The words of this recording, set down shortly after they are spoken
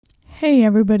Hey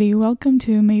everybody, welcome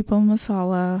to Maple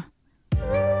Masala.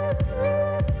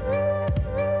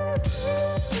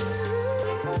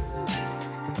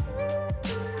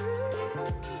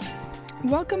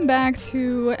 Welcome back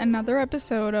to another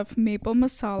episode of Maple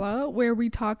Masala, where we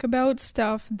talk about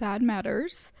stuff that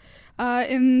matters.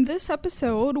 In this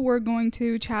episode, we're going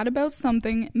to chat about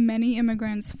something many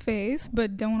immigrants face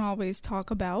but don't always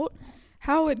talk about.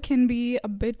 How it can be a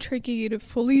bit tricky to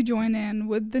fully join in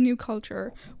with the new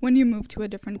culture when you move to a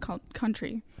different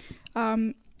country.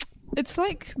 It's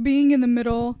like being in the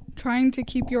middle, trying to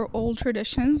keep your old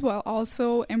traditions while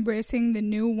also embracing the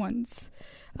new ones.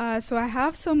 So I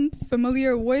have some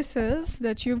familiar voices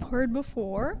that you've heard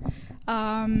before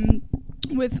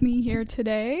with me here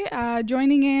today.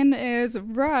 Joining in is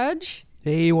Raj.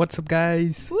 Hey, what's up,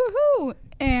 guys? Woohoo!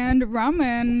 And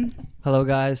Raman. Hello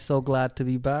guys, so glad to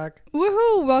be back.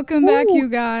 Woohoo! Welcome back, you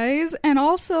guys. And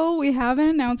also, we have an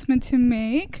announcement to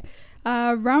make.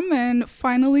 Raman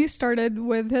finally started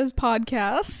with his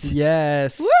podcast.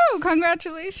 Yes. Woo!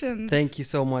 Congratulations. Thank you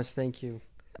so much. Thank you.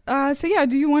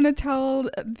 Do you want to tell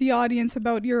the audience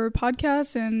about your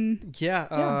podcast? And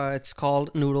it's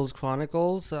called Noodles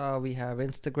Chronicles. We have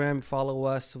Instagram, follow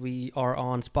us. We are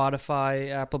on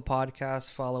Spotify, Apple Podcasts,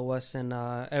 follow us. And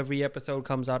every episode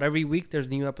comes out every week. There's a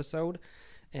new episode.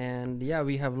 And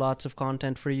we have lots of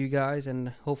content for you guys.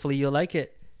 And hopefully you'll like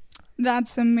it.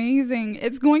 That's amazing.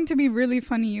 It's going to be really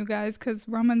funny, you guys, because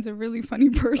Raman's a really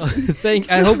funny person.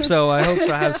 I hope so. I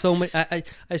have so many.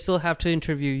 I still have to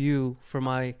interview you for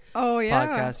my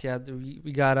podcast. Yeah,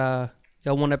 we got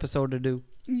one episode to do.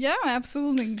 Yeah,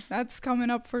 absolutely. That's coming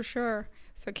up for sure.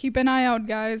 So keep an eye out,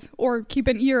 guys, or keep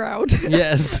an ear out.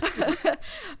 Yes.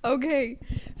 Okay.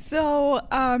 So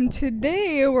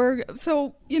today I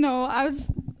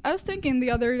was thinking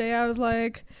the other day, I was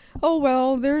like, oh,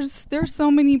 well, there's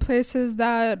so many places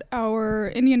that our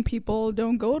Indian people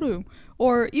don't go to,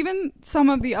 or even some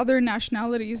of the other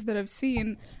nationalities that I've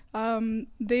seen,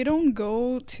 they don't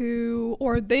go to,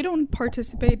 or they don't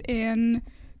participate in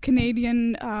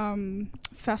Canadian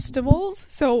festivals.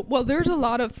 So, well, there's a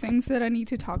lot of things that I need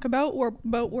to talk about,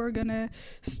 but we're gonna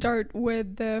start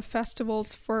with the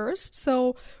festivals first.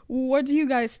 So, what do you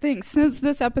guys think? Since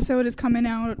this episode is coming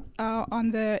out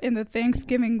in the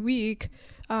Thanksgiving week,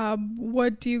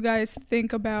 what do you guys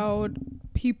think about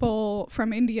people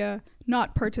from India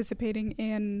not participating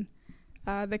in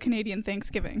the Canadian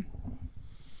Thanksgiving?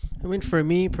 I mean, for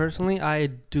me personally, I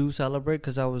do celebrate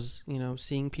because I was,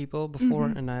 seeing people before,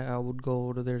 and I would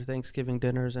go to their Thanksgiving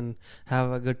dinners and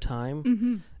have a good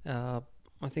time.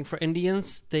 I think for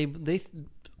Indians, they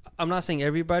I'm not saying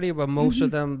everybody, but most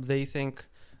of them, they think,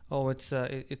 oh,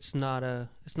 it's not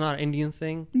an Indian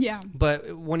thing. Yeah.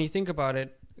 But when you think about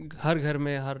it, हर घर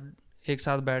में हर एक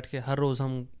साथ बैठ के हर रोज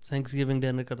हम Thanksgiving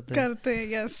dinner करते हैं.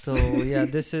 Yes. So yeah,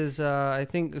 this is I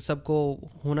think सबको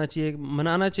होना चाहिए,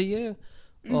 मनाना चाहिए.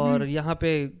 और यहाँ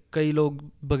पे कई लोग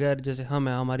बगैर, जैसे हम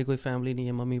हैं, हमारी कोई फैमिली नहीं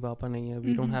है, मम्मी पापा नहीं है,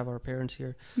 we don't have our parents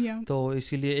here. तो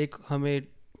इसीलिए एक हमें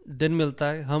दिन मिलता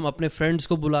है, हम अपने फ्रेंड्स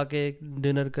को बुला के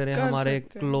डिनर करें, हमारे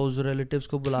क्लोज रिलेटिव्स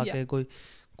को बुला के, कोई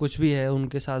कुछ भी है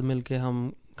उनके साथ मिलके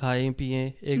हम खाएं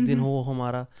पिएं, एक दिन हो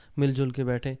हमारा मिलजुल के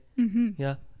बैठे.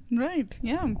 Right,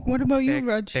 yeah. What about you,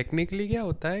 Raj? Technically क्या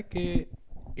होता है कि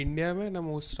इंडिया में ना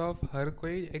मोस्ट ऑफ हर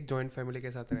कोई एक जॉइंट फैमिली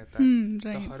के साथ रहता है, तो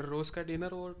हर रोज का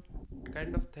डिनर और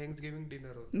काइंड ऑफ थैंक्सगिविंग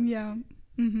डिनर होता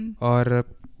है. और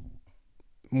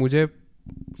मुझे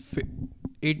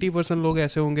 80% लोग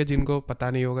ऐसे होंगे जिनको पता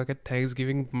नहीं होगा कि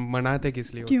थैंक्सगिविंग मनाते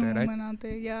किस लिए होता है, राइट? मनाते,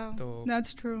 तो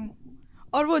दैट्स ट्रू.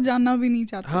 और वो जानना भी नहीं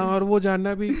चाहते. हाँ, और वो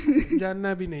जानना भी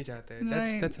नहीं चाहते.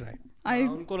 That's right.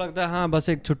 उनको लगता है हाँ बस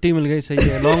एक छुट्टी मिल गई, सही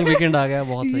है, लॉन्ग वीकेंड आ गया,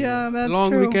 बहुत सही है,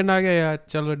 लॉन्ग वीकेंड आ गया यार,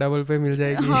 चलो डबल पे मिल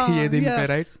जाएगी ये दिन पे,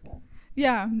 right?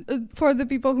 Yeah, for the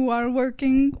people who are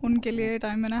working, उनके लिए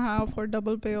time and a half और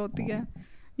double pay होती है,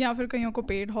 या फिर कईयों को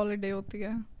paid holiday होती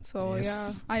है. So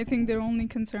I think they're only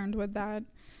concerned with that.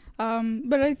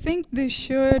 But I think they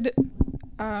should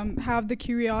have the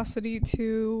curiosity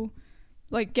to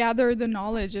gather the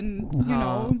knowledge and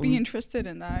be interested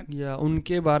in that.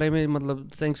 उनके बारे में, मतलब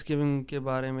Thanksgiving के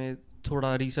बारे में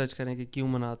थोड़ा रिसर्च करें कि क्यों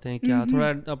मनाते हैं, क्या, थोड़ा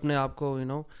अपने आप को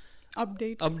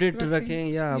अपडेट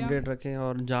रखें अपडेट रखें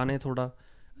और जाने थोड़ा,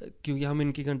 क्योंकि हम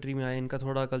इनकी कंट्री में आए, इनका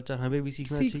थोड़ा कल्चर हमें भी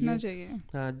सीखना चाहिए.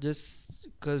 जस्ट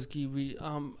बिकॉज कि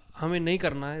हमें नहीं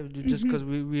करना है, just because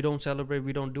we don't celebrate,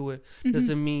 we don't do it,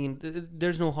 doesn't mean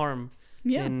there's no harm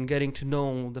in getting to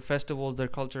know the festivals, their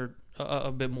culture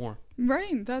a bit more.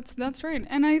 Right, that's right.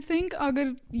 And I think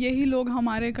अगर यही लोग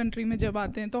हमारे country में जब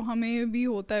आते हैं तो हमें भी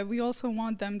होता है, we also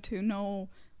want them to know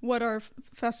what our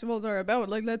festivals are about.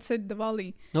 Like, let's say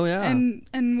Diwali. Oh yeah.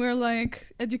 And we're like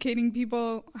educating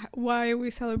people why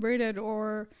we celebrate it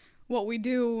or what we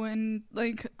do, and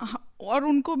like और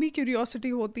उनको भी curiosity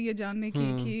होती है जानने की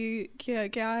कि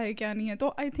क्या है क्या नहीं है.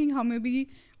 तो आई थिंक हमें भी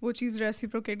वो चीज़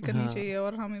रेसिप्रोकेट करनी चाहिए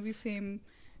और हमें भी सेम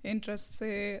इंटरेस्ट से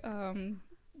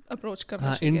अप्रोच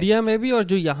करना चाहिए. इंडिया में भी और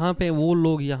जो यहाँ पे वो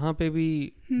लोग यहाँ पे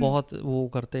भी बहुत वो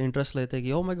करते हैं, इंटरेस्ट लेते हैं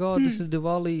कि oh my god this is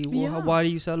Diwali, why do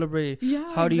you celebrate,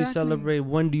 how do you celebrate,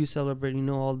 when do you celebrate, you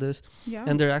know, all this,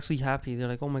 and they're actually happy.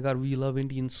 They're like, oh my god, we love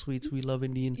Indian sweets, we love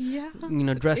Indian you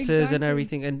know dresses and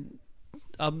everything. And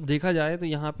अब देखा जाए तो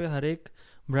यहाँ पे हर एक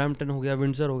Brampton हो गया,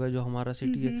 Windsor हो गया जो हमारा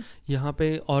सिटी है, यहाँ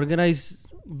पे ऑर्गेनाइज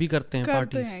भी करते हैं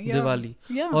पार्टीज दिवाली.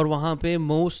 और वहाँ पे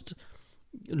मोस्ट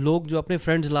लोग जो अपने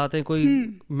फ्रेंड्स लाते हैं, कोई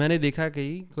मैंने देखा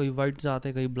कोई वाइट्स आते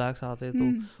हैं, कोई ब्लैक्स आते हैं,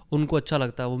 तो उनको अच्छा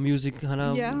लगता है. वो म्यूजिक है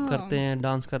ना करते हैं,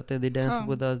 डांस करते हैं, दे dance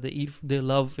with us, they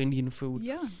love Indian food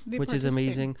which is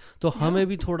amazing. तो हमें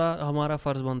भी थोड़ा हमारा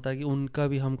फर्ज बनता है कि उनका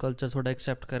भी हम कल्चर थोड़ा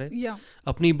एक्सेप्ट करें,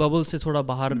 अपनी बबल से थोड़ा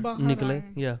बाहर निकले.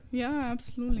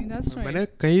 Absolutely that's right. मैंने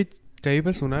कहीं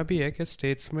पे सुना भी है कि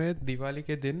स्टेट्स में दिवाली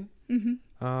के दिन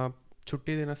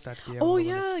छुट्टी देना स्टार्ट किया. Oh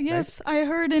yeah, yes, I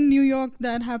heard in New York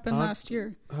that happened last year.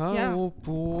 हाँ,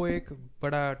 वो एक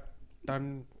बड़ा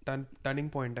टर्निंग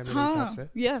पॉइंट है मेरे हिसाब से.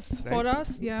 Yes,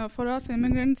 for us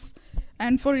immigrants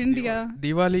and for India.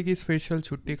 Diwali की स्पेशल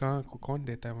छुट्टी कौन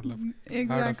देता है, मतलब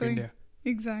Exactly. Out of India.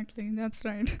 Exactly, that's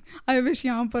right. I wish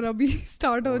यहाँ पर अभी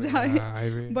start हो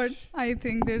जाए, but I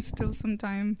think there's still some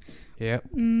time. Yeah.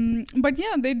 But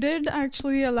yeah, they did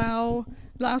actually allow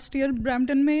last year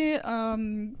Brampton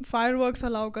में fireworks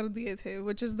allow कर दिए थे,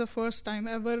 which is the first time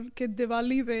ever कि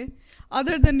दिवाली पे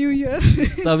other than New Year.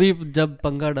 तभी जब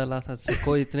पंगा डाला था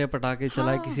कोई इतने पटाखे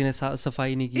चलाए, किसी ने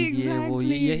सफाई नहीं की. Exactly. वो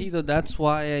यही तो that's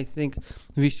why I think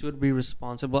we should be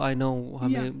responsible. I know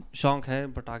हमें शौक है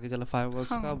पटाखे चला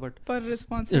fireworks का, but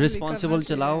responsible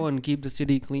चलाओ and keep the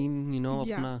city clean, you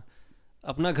know.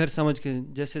 अपना घर समझ के,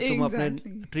 जैसे तुम अपने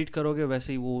ट्रीट करोगे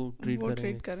वैसे ही वो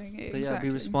ट्रीट करेंगे. तो या बी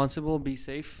रिस्पांसिबल, बी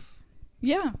सेफ.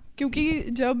 क्योंकि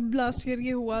जब लास्ट ईयर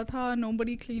ये हुआ था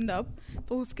nobody cleaned up,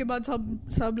 तो उसके बाद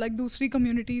सब लाइक दूसरी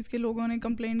कम्युनिटीज़ के लोगों ने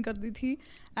कंप्लेन कर दी थी,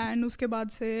 एंड उसके बाद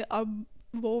से अब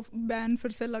वो बैन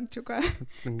फिर से लग चुका है.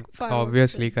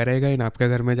 ऑब्वियसली करेगा ही ना. आपके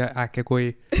घर में आके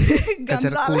कोई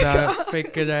कचरा कूड़ा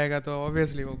फेंक के जाएगा तो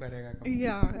ऑब्वियसली वो करेगा.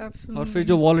 एब्सोल्युटली. और फिर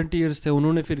जो वॉलंटियर्स थे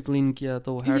उन्होंने फिर क्लीन किया,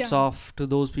 तो hats off to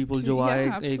those people जो आए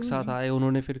एक साथ आए,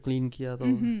 उन्होंने फिर क्लीन किया. तो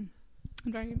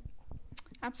right.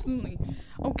 Absolutely.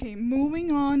 Okay,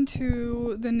 moving on to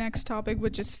the next topic,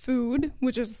 which is food,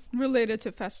 which is related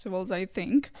to festivals, I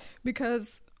think,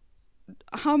 because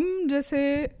हम जैसे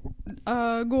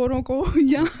गोरों को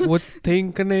या वो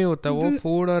थिंक नहीं होता, वो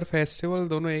फूड और फेस्टिवल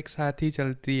दोनों एक साथ ही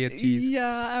चलती है चीज.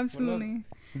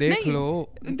 एब्सोल्युटली. देख लो,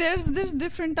 there's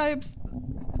different types.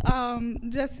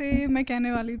 जैसे मैं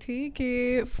कहने वाली थी कि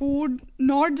फूड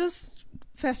नॉट जस्ट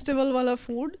फेस्टिवल वाला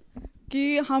फूड,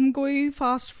 कि हम कोई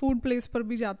फास्ट फूड प्लेस पर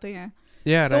भी जाते हैं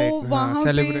तो वहाँ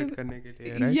सेलिब्रेट करने के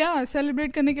लिए,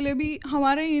 सेलिब्रेट करने के लिए भी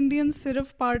हमारे इंडियन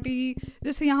सिर्फ पार्टी,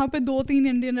 जैसे यहाँ पे 2-3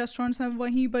 इंडियन रेस्टोरेंट्स हैं,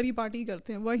 वहीं पर ही पार्टी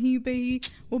करते हैं, वहीं पे ही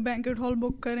वो बैंकेट हॉल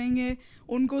बुक करेंगे,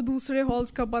 उनको दूसरे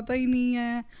हॉल्स का पता ही नहीं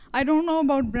है. I don't know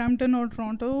about Brampton और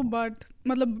टोरंटो, बट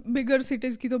मतलब बिगर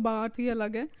सिटीज़ की तो बात ही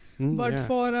अलग है. But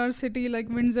for our city like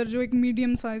Windsor, जो एक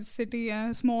मीडियम साइज सिटी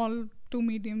है, स्मॉल टू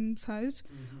मीडियम साइज,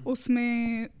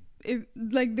 उसमें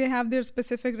like they have their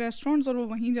specific restaurants और वो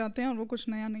वहीं जाते हैं और वो कुछ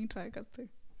नया नहीं ट्राई करते.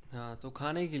 हाँ, तो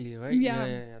खाने के लिए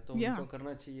राइट. तो उनको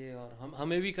करना चाहिए और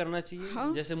हमें भी करना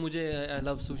चाहिए. जैसे मुझे आई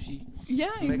लव सुशी,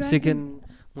 मैक्सिकन,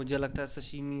 मुझे लगता है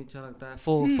सशीमी अच्छा लगता है,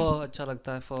 फो अच्छा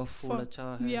लगता है, फूड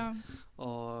अच्छा है.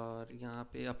 और यहाँ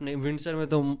पे अपने विंडसर में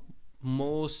तो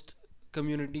मोस्ट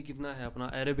कम्युनिटी कितना है अपना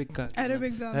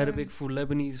अरेबिक फूड,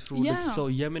 लेबनीज फूड, सो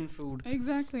यमन फूड,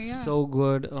 सो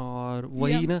गुड. और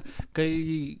वही ना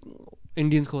कई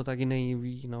इंडियंस को होता कि नहीं,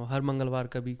 यू नो, हर मंगलवार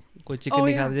कभी कोई चिकन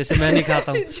नहीं खाता, जैसे मैं नहीं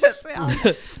खाता हूँ.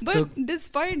 But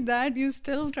despite that you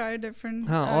still try different.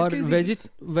 हाँ, और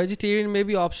वेजिटेरियन में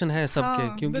भी ऑप्शन है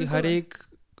सबके, क्योंकि हर एक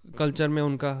कल्चर में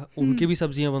उनकी भी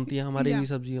सब्जियां बनती हैं, हमारी भी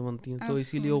सब्जियां बनती हैं. तो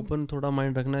इसीलिए ओपन थोड़ा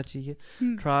माइंड रखना चाहिए.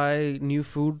 Try new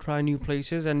food, try new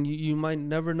places, and you might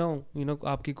never know, you know,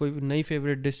 आपकी कोई नई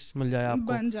फेवरेट डिश मिल जाए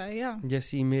आपको, बन जाए.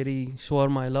 जैसी मेरी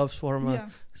shawarma, I love shawarma.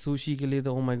 Sushi के लिए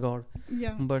तो ओ माय गॉड.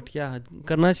 बट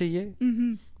करना चाहिए,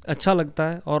 अच्छा लगता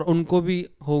है, और उनको भी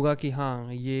होगा कि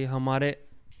हाँ ये हमारे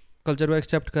कल्चर को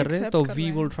एक्सेप्ट कर रहे हैं, तो we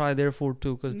will try their food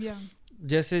to.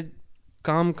 जैसे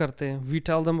काम करते हैं, we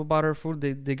tell them about our food,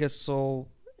 they get so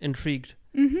intrigued,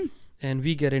 and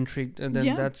we get intrigued, and then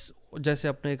that's जैसे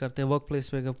अपने करते हैं वर्क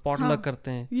प्लेस में पॉटलक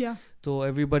करते हैं, तो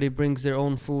everybody brings their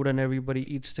own food and everybody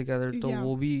eats together, तो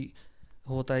वो भी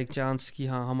होता है एक चांस कि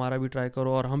हाँ हमारा भी ट्राई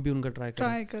करो और हम भी उनका ट्राई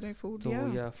करें फूड. तो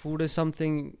या food is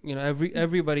something you know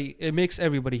everybody it makes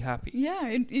everybody happy.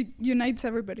 It unites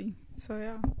everybody. So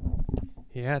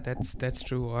yeah, that's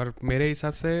true. और मेरे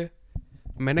हिसाब से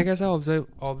मैंने कैसा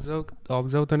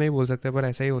ऑब्जर्व तो नहीं बोल सकते, पर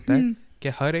ऐसा ही होता है कि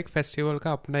हर एक फेस्टिवल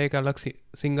का अपना एक अलग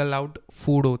सिंगल आउट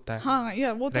फूड होता है. हाँ,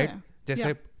 या वो तो है.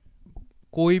 जैसे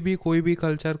कोई भी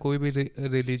कल्चर, कोई भी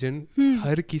रिलीजन,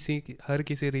 हर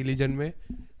किसी रिलीजन में,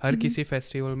 हर किसी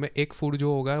फेस्टिवल में एक फूड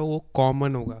जो होगा वो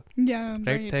कॉमन होगा.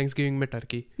 राइट. थैंक्सगिविंग में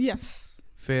टर्की. यस.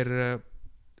 फिर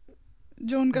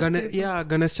जो उनका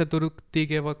गणेश चतुर्थी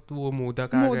के वक्त वो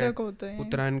मोदक आ गए,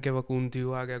 उत्तरायण के वक्त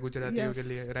ऊंधियो आ गया गुजरातियों के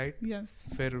लिए. राइट.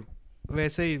 फिर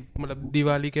वैसे ही मतलब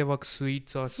दिवाली के वक्त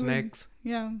स्वीट्स और स्नैक्स.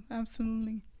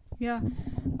 एब्सोल्युटली.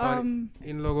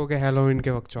 इन लोगों के हैलोवीन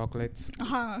के वक्त चॉकलेट्स.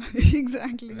 हाँ,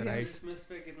 एग्जैक्टली. क्रिसमस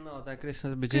पे कितना होता है,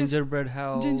 क्रिसमस में जिंजर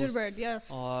ब्रेड,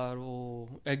 यस, और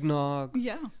वो एगनॉग.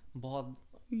 बहुत.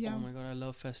 Oh my god, I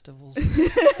love festivals.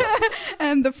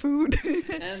 And the food.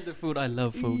 I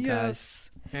love food, guys.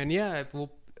 And वो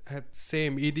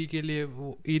same ईदी के लिए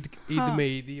वो ईद में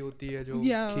ईदी होती है जो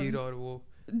खीर और वो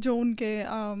जो उनके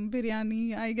biryani,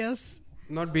 I guess.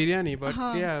 Not biryani, but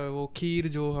वो खीर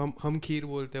जो हम खीर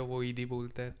बोलते हैं वो ईदी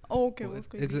बोलते हैं. Okay,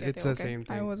 it's the same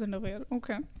thing. I wasn't aware.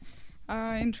 Okay.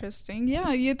 Interesting.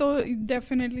 Yeah, ये तो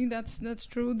definitely that's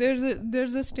true.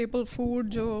 There's a staple food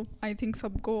जो I think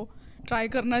सबको ट्राई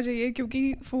करना चाहिए,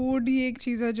 क्योंकि फूड ही एक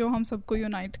चीज़ है जो हम सबको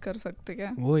यूनाइट कर सकते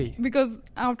हैं. वही. Because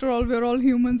after all we are all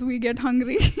humans, we get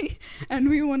hungry and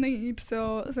we want to eat.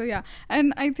 सो या,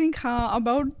 एंड आई थिंक हाँ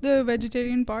about the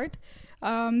vegetarian part,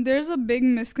 there's a big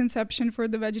misconception for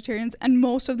the vegetarians, and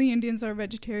most of the Indians are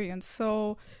vegetarians, so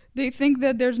they think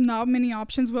that there's not many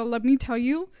options. Well, let me tell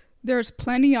you, there's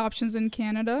plenty options in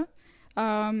Canada.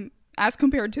 As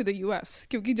compared to the US,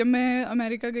 क्योंकि जब मैं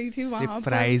America गई थी वहाँ पर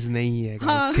fries नहीं है.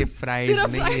 हाँ, सिर्फ फ्राइज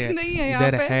नहीं है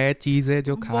इधर है चीजें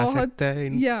जो खा सकते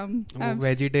हैं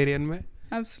वेजिटेरियन में.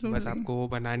 Absolutely. बस आपको वो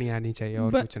बनानी आनी चाहिए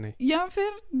और कुछ नहीं. या फिर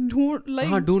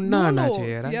ढूंढना आना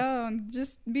चाहिए. या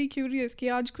जस्ट बी क्यूरियस कि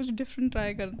आज कुछ डिफरेंट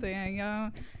ट्राई करते हैं,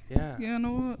 या यू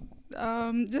नो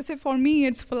जैसे फॉर मी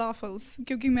इट्स फलाफल्स,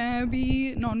 क्योंकि मैं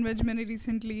भी नॉन वेज मैंने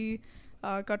रिसेंटली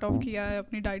कट ऑफ किया है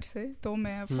अपनी डाइट से, तो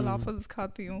मैं फलाफल्स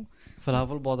खाती हूँ.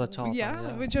 फलाफल बहुत अच्छा होता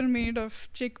है, which are made of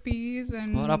chickpeas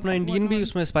and और अपना इंडियन भी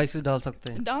उसमें स्पाइसेस डाल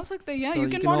सकते हैं. Yeah, you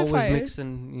can modify it. Mix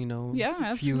and you know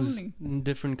fuse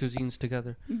different cuisines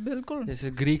together. बिल्कुल.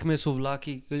 जैसे ग्रीक में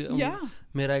सुवलाकी,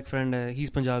 मेरा एक फ्रेंड है, ही इज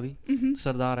पंजाबी,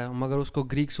 सरदार है, मगर उसको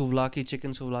ग्रीक सुवलाकी,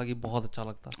 चिकन सुवलाकी बहुत अच्छा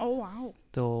लगता है. Oh wow.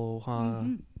 तो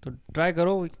हाँ, तो ट्राई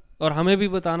करो और हमें भी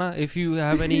बताना if you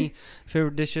have any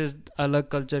favourite dishes, अलग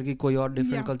कल्चर की, कोई और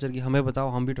डिफरेंट कल्चर की, हमें बताओ,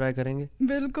 हम भी ट्राई करेंगे.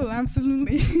 बिल्कुल,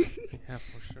 absolutely. Yeah,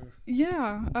 for sure.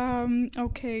 Yeah.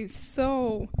 Okay, so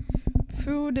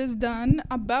food is done.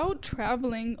 About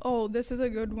traveling, oh, this is a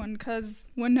good one, because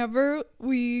whenever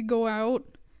we go out,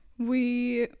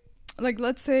 we, like,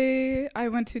 let's say I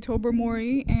went to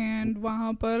Tobermory and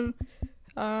वहाँ पर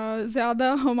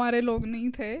ज़्यादा हमारे लोग नहीं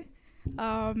थे,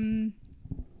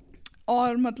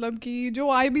 और मतलब कि जो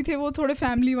आए भी थे वो थोड़े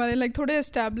फैमिली वाले, लाइक थोड़े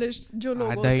एस्टैब्लिश्ड जो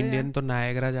लोग होते हैं. इंडियन तो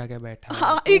नायग्रा जाके बैठा.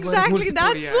 हाँ, exactly,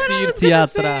 that's what I was तीर्थ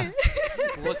यात्रा.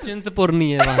 वो चिंतपूर्णी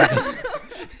है वहाँ.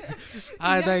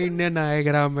 आधा इंडियन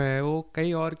नायग्रा में, वो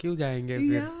कहीं और क्यों जाएंगे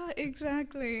फिर. या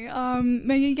एग्जैक्टली.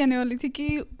 मैं यही कहने वाली थी कि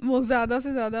वो ज़्यादा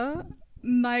से ज़्यादा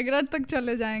नायग्रा तक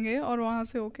चले जाएंगे और वहाँ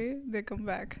से होके दे कम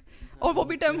बैक, और वो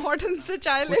भी टिम हॉर्टन्स से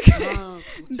चाय लेके.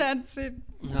 That's it.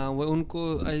 हाँ, वो उनको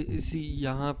इसी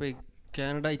यहाँ पे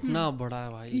कनाडा इतना बड़ा है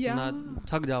भाई, इतना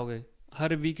थक जाओगे.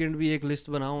 हर वीकेंड भी एक लिस्ट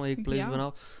बनाओ, एक प्लेस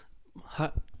बनाओ,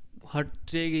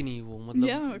 हटेगी नहीं वो,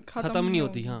 मतलब खत्म नहीं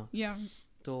होती. हाँ,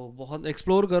 तो बहुत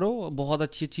एक्सप्लोर करो, बहुत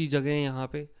अच्छी अच्छी जगह है यहाँ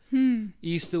पे.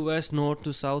 East to waste, north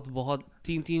to south, बहुत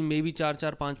 3-3 मे बी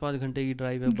 4-4 5-5 घंटे की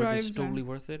ड्राइव है, but it's totally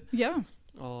worth it.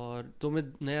 और तुम्हें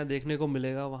नया देखने को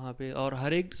मिलेगा वहाँ पे. और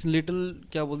हर एक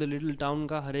लिटिल टाउन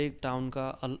का, हर एक टाउन का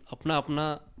अपना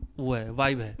अपना वो है,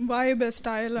 वाइब है,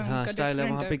 स्टाइल है. हाँ, स्टाइल है.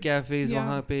 वहाँ पे कैफेज,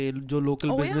 वहाँ पे जो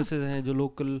लोकल बिजनेसेस हैं, जो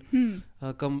लोकल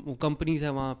कंपनीज है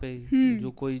वहाँ पे,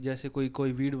 जो कोई जैसे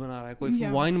कोई वीड बना रहा है, कोई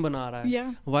वाइन बना रहा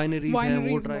है, वाइनरीज है,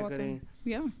 वो ट्राई करें.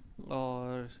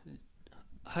 और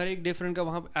हर एक डिफरेंट का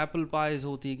वहाँ पे एप्पल पाइज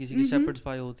होती है, किसी की शेपर्ड्स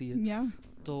पाई होती है,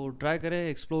 तो ट्राई करें,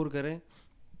 एक्सप्लोर करें.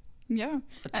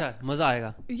 अच्छा है, मजा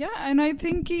आएगा. एंड आई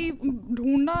थिंक कि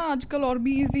ढूंढना आजकल और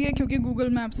भी इजी है, क्योंकि गूगल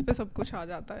मैप्स पे सब कुछ आ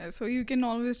जाता है, so you can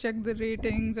always check the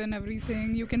ratings and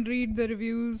everything, you can read the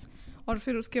reviews, और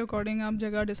फिर उसके अकॉर्डिंग आप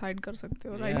जगह डिसाइड कर सकते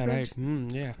हो.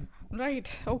 राइट.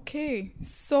 ओके.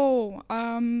 सो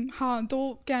हाँ, तो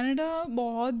कनाडा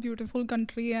बहुत ब्यूटीफुल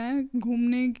कंट्री है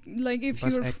घूमने. लाइक इफ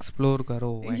यू एक्सप्लोर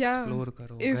करो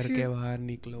घर के बाहर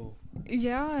निकलो.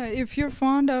 If you're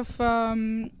fond of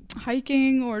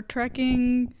hiking or trekking,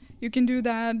 you can do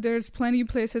that. There's plenty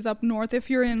places up north. If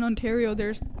you're in Ontario,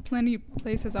 there's plenty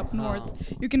places up north.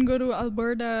 You can go to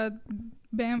Alberta.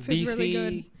 Banff is really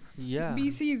good. Yeah.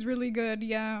 BC is really good.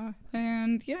 Yeah.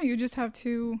 And yeah, you just have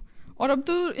to. और अब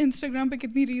तो Instagram पे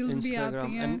कितनी reels भी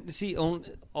आती हैं. And see,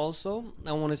 also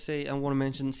I want to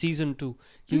mention season 2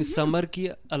 क्योंकि summer की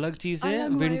अलग चीज़ है,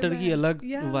 winter की अलग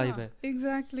vibe है.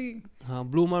 Exactly. हाँ,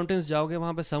 Blue Mountains जाओगे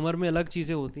वहाँ पे summer में अलग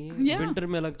चीज़ें होती हैं, winter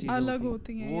में अलग चीज़ें अलग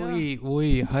होती हैं.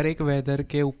 वही हर एक weather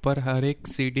के ऊपर हर एक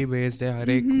city based है, हर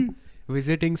एक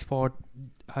visiting spot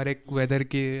हर एक weather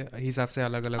के हिसाब से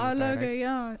अलग है.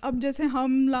 यार अब जैसे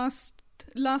हम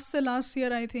last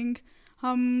year I think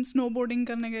हम स्नोबोर्डिंग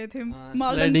करने गए थे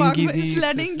मार्गन पार्क में.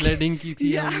 स्लेडिंग की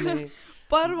थी हमने.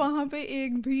 पर वहाँ पे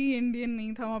एक भी इंडियन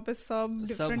नहीं था. वहाँ पे सब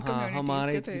डिफरेंट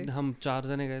कम्युनिटीज के थे. हम 4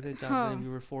 जने गए थे. 4 जने,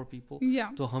 we were 4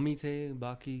 people. तो हम ही थे.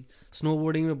 बाकी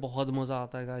स्नोबोर्डिंग में बहुत मजा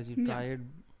आता है गाइस. टायर्ड,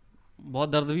 बहुत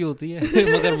दर्द भी होती है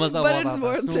मगर मजा बहुत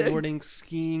आता है. Snowboarding,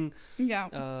 skiing,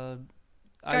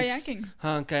 kayaking.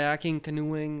 हाँ, कायाकिंग,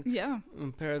 कैनोइंग,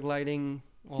 पैराग्लाइडिंग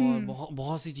और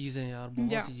बहुत सी चीजें यार.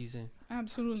 बहुत सी चीजें.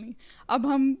 Absolutely. अब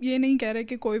हम ये नहीं कह रहे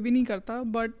कि कोई भी नहीं करता,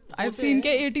 बट आई हैव सीन के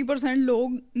 80%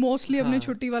 लोग मोस्टली अपने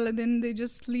छुट्टी वाले दिन दे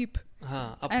जस्ट स्लीप.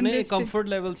 हाँ, अपने कंफर्ट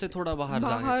लेवल से थोड़ा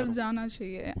बाहर जाना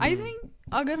चाहिए. आई थिंक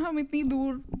अगर हम इतनी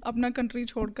दूर अपना कंट्री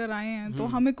छोड़कर आए हैं तो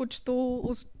हमें कुछ तो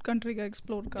उस कंट्री का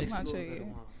एक्सप्लोर करना चाहिए.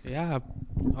 या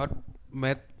और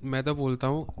मैं तो बोलता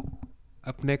हूँ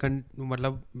अपने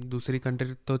मतलब दूसरी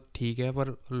कंट्री तो ठीक है, पर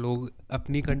लोग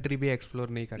अपनी कंट्री भी एक्सप्लोर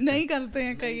नहीं करते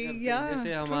हैं कई.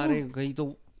 जैसे हमारे कई तो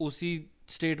उसी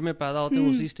स्टेट में पैदा होते हैं,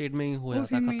 उसी स्टेट में ही हो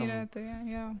जाता है, खत्म रहते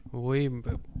हैं. वही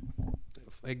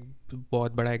एक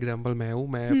बहुत बड़ा एग्जांपल मैं हूँ.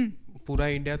 मैं पूरा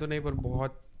इंडिया तो नहीं पर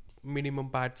बहुत मिनिमम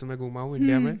पार्ट्स में घूमा हूँ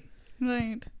इंडिया में.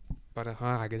 राइट. पर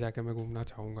हाँ, आगे जाके मैं घूमना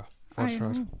चाहूँगा.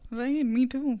 Right, me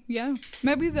too. या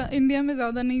मैं भी इंडिया में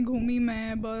ज़्यादा नहीं घूमी.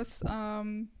 मैं बस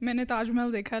मैंने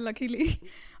ताजमहल देखा है लकीली.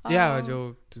 जो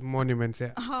मॉन्यूमेंट्स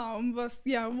है. हाँ बस.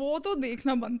 वो तो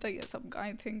देखना बनता ही है सबका.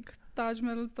 आई थिंक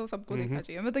ताजमहल तो सबको देखना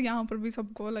चाहिए. मैं तो यहाँ पर भी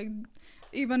सबको, like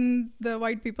even the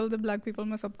white people, the black people,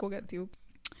 मैं सबको कहती हूँ.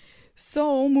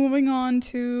 So moving on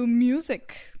to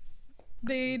music.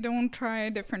 They don't try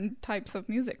different types of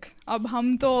music. अब हम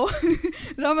तो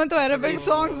रमन तो अरेबिक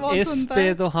सॉन्ग्स बहुत सुनता है.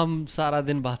 इस पे तो हम सारा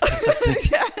दिन बात कर सकते हैं.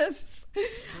 Yes.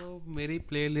 तो मेरी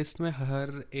प्लेलिस्ट में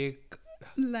हर एक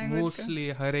मोस्टली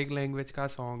हर एक लैंग्वेज का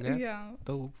सॉन्ग है.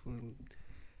 तो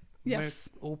मैं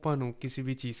ओपन हूँ किसी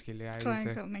भी चीज़ के लिए ट्राई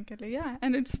करने के लिए.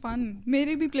 And it's fun.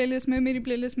 मेरी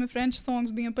प्लेलिस्ट में फ्रेंच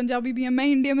सॉन्ग्स भी हैं, पंजाबी भी हैं. मैं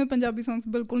इंडिया में पंजाबी सॉन्ग्स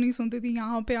बिल्कुल नहीं सुनती थी.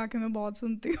 यहाँ पे आके मैं बहुत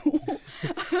सुनती हूँ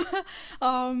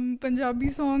पंजाबी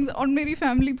सॉन्ग्स. और मेरी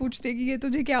फैमिली पूछती है कि ये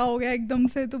तुझे क्या हो गया एकदम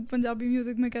से, तू पंजाबी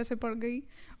म्यूज़िक में कैसे पड़ गई.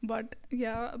 But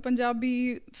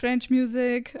Punjabi, French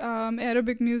music,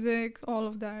 Arabic music, all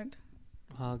of that.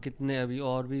 हाँ, कितने अभी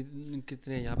और भी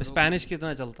कितने यहाँ पे स्पेनिश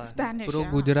कितना चलता है. प्रो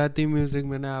गुजराती म्यूजिक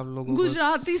मैंने आप लोगों को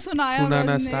गुजराती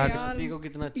सुनाना स्टार्ट को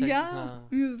कितना अच्छा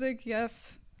म्यूजिक.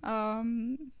 यस.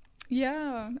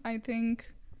 आई थिंक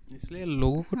इसलिए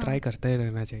लोगों को ट्राई करते ही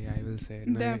रहना चाहिए. आई विल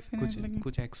से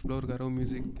कुछ एक्सप्लोर करो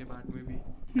म्यूजिक के बारे में भी.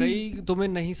 कई तुम्हें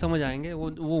नहीं समझ आएंगे,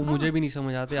 वो मुझे भी नहीं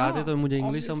समझ आते. आते तो मुझे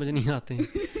इंग्लिश समझ नहीं आते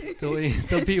तो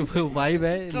तभी वाइब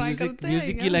है.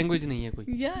 म्यूजिक की लैंग्वेज नहीं है कोई.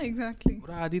 या एग्जैक्टली.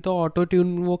 आदि तो ऑटो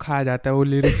ट्यून वो खा जाता है वो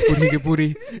लिरिक्स पूरी की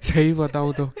पूरी. सही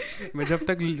बताऊं तो मैं जब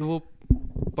तक वो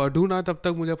पढ़ूं ना तब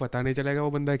तक मुझे पता नहीं चलेगा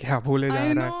वो बंदा क्या बोले जा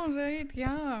रहा है. राइट.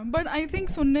 बट आई थिंक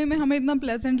सुनने में हमें इतना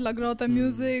प्लेजेंट लग रहा होता है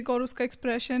म्यूजिक और उसका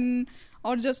एक्सप्रेशन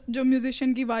और जस्ट जो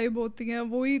म्यूजिशियन की वाइब होती है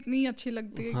वो ही इतनी अच्छी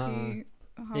लगती है.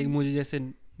 कि एक मुझे जैसे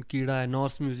कीड़ा है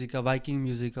नॉर्स म्यूजिक का, वाइकिंग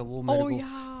म्यूजिक का, वो मेरे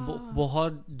को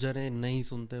बहुत जने नहीं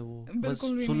सुनते. वो बस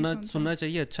सुनना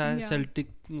चाहिए. अच्छा है. सेल्टिक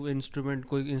इंस्ट्रूमेंट,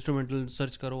 कोई इंस्ट्रूमेंटल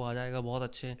सर्च करो आ जाएगा, बहुत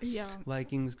अच्छे.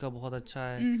 वाइकिंग्स का बहुत अच्छा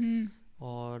है.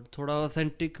 और थोड़ा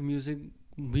ऑथेंटिक म्यूजिक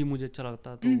भी मुझे अच्छा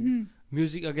लगता है. तो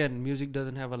music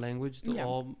doesn't have a language. तो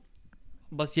और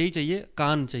बस यही चाहिए,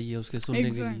 कान चाहिए उसके सुनने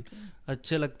के लिए.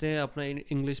 अच्छे लगते हैं अपना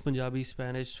English, Punjabi,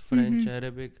 Spanish, French,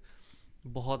 Arabic,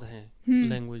 बहुत हैं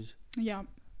लैंग्वेज.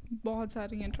 बहुत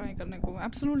सारी हैं ट्राई करने को.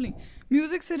 एब्सोल्युटली.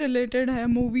 म्यूजिक से रिलेटेड है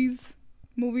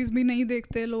मूवीज भी नहीं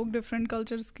देखते लोग डिफरेंट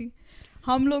कल्चर्स की.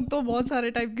 हम लोग तो बहुत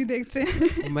सारे टाइप की देखते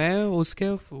हैं. मैं उसके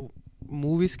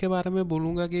मूवीज के बारे में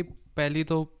बोलूँगा कि पहली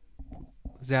तो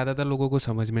ज़्यादातर लोगों को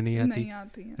समझ में नहीं आती.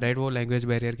 राइट. वो लैंग्वेज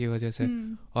बैरियर की वजह से.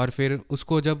 और फिर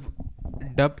उसको जब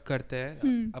डब करते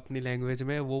हैं अपनी लैंग्वेज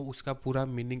में, वो उसका पूरा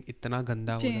मीनिंग इतना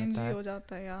गंदा हो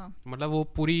जाता है मतलब वो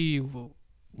पूरी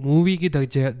मूवी की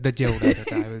धज्जियां उड़ा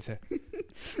देता है से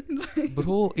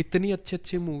ब्रो। इतनी अच्छी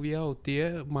अच्छी मूवियाँ होती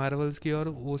है मार्वल्स की और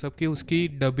वो सब की, उसकी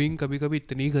डबिंग कभी कभी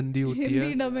इतनी गंदी होती है।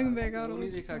 हिंदी डबिंग बेकार होती है।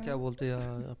 नहीं देखा क्या बोलते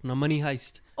हैं अपना मनी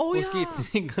हाइस्ट, उसकी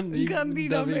इतनी गंदी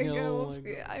डबिंग है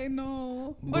उसकी। आई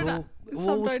नो बट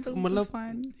सबटाइटल्स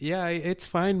मतलब या इट्स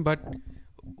फाइन बट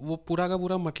वो पूरा का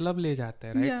पूरा मतलब ले जाता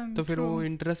है राइट, तो फिर वो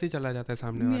इंटरेस्ट ही चला जाता है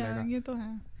सामने वाले का। ये तो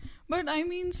है but I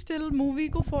mean still movie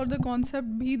को फॉर द कॉन्सेप्ट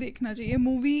भी देखना चाहिए।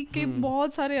 मूवी के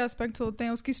बहुत सारे एस्पेक्ट्स होते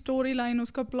हैं, उसकी स्टोरी लाइन,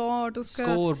 उसका प्लॉट, उसका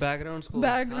score, background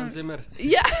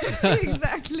yeah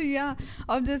exactly yeah.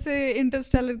 अब जैसे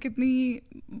इंटरस्टेलर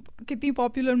कितनी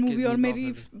पॉपुलर मूवी और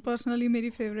मेरी पर्सनली मेरी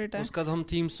फेवरेट है। उसका तो हम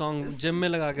थीम सॉन्ग जिम में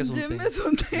लगा के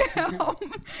सुनते हैं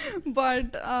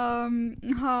बट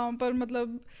हाँ पर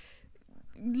मतलब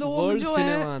लोग जो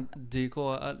सिनेमा देखो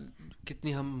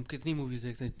कितनी मूवीज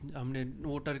देखते हैं हमने।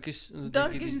 वो टर्किश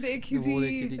देखी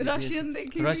थी, रशियन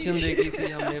देखी थी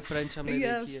हमने, फ्रेंच हमने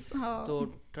देखी है। तो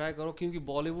ट्राई करो क्योंकि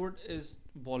बॉलीवुड इज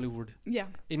बॉलीवुड,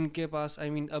 इनके पास आई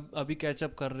मीन अभी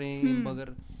कैचअप कर रहे हैं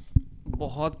मगर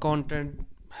बहुत कंटेंट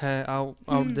है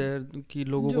आउट देयर कि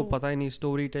लोगों को पता ही नहीं।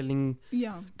 स्टोरी टेलिंग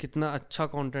कितना अच्छा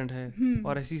कंटेंट है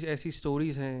और ऐसी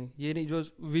स्टोरीज हैं। ये नहीं जो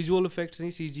विजुअल इफेक्ट्स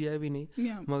नहीं, CGI भी नहीं,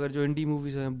 मगर जो इंडी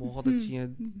मूवीज हैं बहुत अच्छी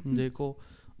हैं। देखो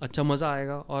अच्छा मजा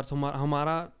आएगा और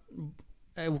हमारा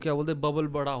वो क्या बोलते हैं बबल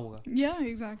बड़ा होगा। या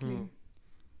एग्जैक्टली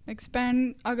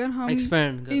एक्सपैंड, अगर हम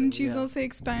इन चीज़ों से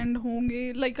एक्सपैंड होंगे,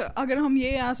 लाइक अगर हम ये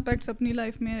एस्पेक्ट्स अपनी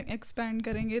लाइफ में एक्सपैंड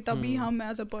करेंगे तभी हम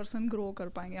एज अ पर्सन ग्रो कर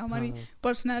पाएंगे। हमारी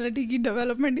पर्सनालिटी की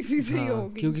डेवलपमेंट इसी से ही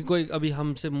होगी। क्योंकि कोई अभी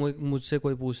मुझसे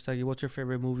कोई पूछता है कि व्हाट्स योर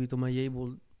फेवरेट मूवी, तो मैं यही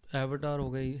बोल एवाटार हो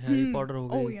गई, हैरी पॉटर हो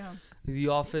गई, द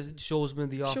ऑफिस शोज में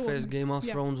the Office, Game of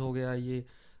Thrones हो गया। ये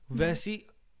वैसी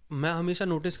मैं हमेशा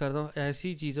नोटिस करता हूँ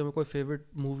ऐसी चीज़ों में कोई फेवरेट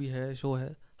मूवी है, शो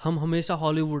है, हम हमेशा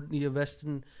हॉलीवुड ये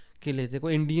वेस्टर्न के लेते,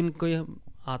 कोई इंडियन कोई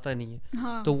आता नहीं है।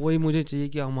 हाँ। तो वही मुझे चाहिए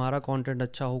कि हमारा कंटेंट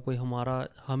अच्छा हो, कोई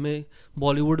हमें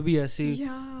बॉलीवुड भी ऐसी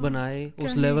बनाए,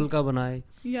 उस लेवल का बनाए।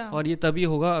 और ये तभी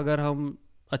होगा अगर हम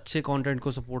अच्छे कंटेंट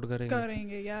को सपोर्ट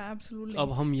करेंगे। या एब्सोल्युटली।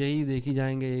 अब हम यही देखी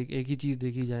जाएंगे, एक ही चीज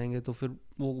देखी जाएंगे तो फिर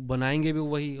वो बनाएंगे भी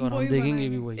वही और हम देखेंगे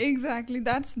भी वही। Exactly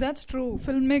that's true.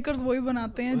 Film makers वही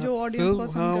बनाते हैं जो ऑडियंस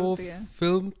पसंद करती है।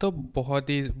 फिल्म तो बहुत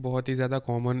ही ज्यादा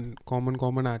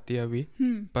कॉमन आती है अभी,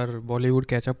 पर बॉलीवुड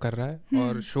कैचअप कर रहा है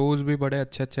और शोज भी बड़े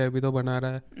अच्छे अभी तो बना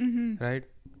रहा है राइट।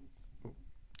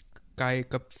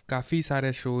 काफी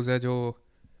सारे शोज है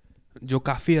जो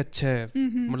काफी अच्छे है,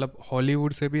 मतलब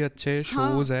हॉलीवुड से भी अच्छे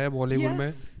शोज है बॉलीवुड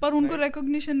में, पर उनको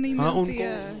रिकॉग्निशन नहीं मिलती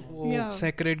है। वो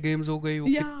सेक्रेट गेम्स हो गई,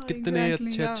 कितने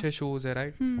अच्छे शोज है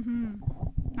राइट।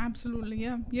 एब्सोल्युटली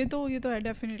ये तो है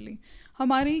डेफिनेटली।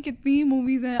 हमारी कितनी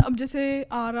मूवीज हैं, अब जैसे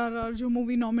RRR जो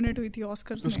मूवी नॉमिनेट हुई थी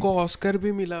ऑस्कर्स में, उसको ऑस्कर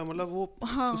भी मिला, मतलब वो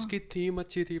उसकी थीम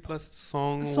अच्छी थी प्लस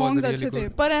सॉन्ग्स अच्छे थे।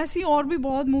 पर ऐसी और भी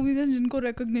बहुत मूवीज हैं जिनको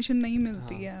रिकॉग्निशन नहीं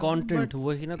मिलती है। कंटेंट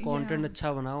वही ना, कंटेंट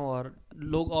अच्छा बनाओ और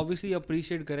लोग ऑब्वियसली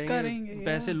अप्रिशिएट करेंगे।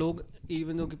 पैसे लोग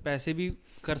इवन दो कि पैसे भी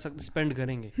कर सकते, स्पेंड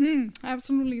करेंगे।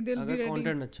 एब्सोल्युटली दिल अगर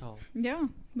कंटेंट अच्छा हो। या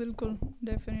बिल्कुल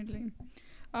definitely.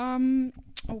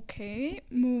 Okay,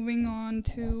 moving on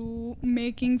to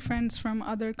making friends from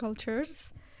other cultures.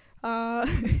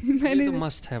 ये तो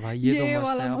मस्त है भाई, ये तो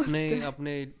मस्त है।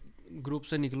 अपने ग्रुप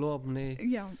से निकलो अपने।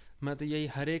 मैं तो यही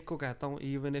हर एक को कहता हूँ,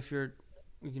 even if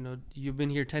you've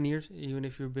been here 10 years,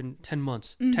 even if you've been 10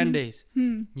 months, 10 days,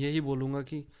 यही बोलूँगा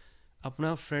कि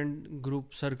अपना फ्रेंड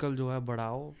ग्रुप सर्कल जो है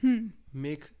बढ़ाओ।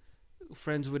 Make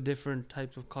friends with different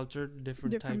types of culture,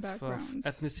 different types of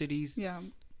ethnicities.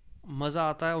 मज़ा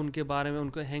आता है उनके बारे में,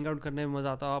 उनको हैंग आउट करने में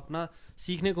मज़ा आता है, अपना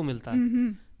सीखने को मिलता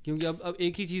है। क्योंकि अब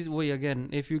एक ही चीज़ वही, again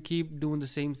if you keep doing the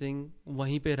same thing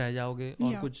वहीं पे रह जाओगे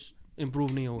और कुछ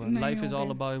इम्प्रूव नहीं होगा। Life is all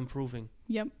about improving.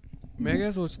 मैं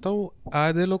क्या सोचता हूँ,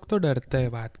 आधे लोग तो डरते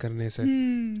हैं बात करने से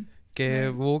कि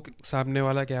वो सामने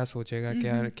वाला क्या सोचेगा,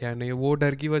 क्या नहीं। वो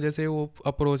डर की वजह से वो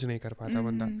अप्रोच नहीं कर पाता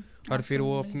बंदा, और फिर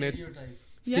वो अपने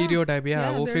स्टीरियोटाइप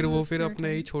वो फिर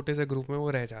अपने ही छोटे से ग्रुप में वो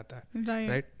रह जाता है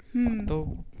राइट। तो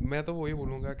मैं तो वही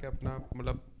बोलूँगा कि अपना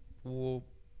मतलब वो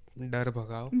डर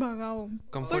भगाओ,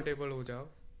 कंफर्टेबल हो जाओ।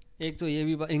 एक तो ये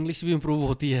भी इंग्लिश भी इम्प्रूव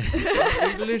होती है।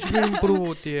 इंग्लिश भी इम्प्रूव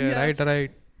होती है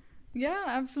राइट। या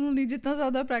एब्सोल्युटली, जितना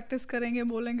ज्यादा प्रैक्टिस करेंगे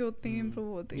बोलेंगे उतनी इम्प्रूव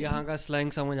होती है। यहाँ का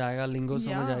स्लैंग समझ आएगा, लिंगो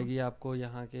समझ आएगी आपको,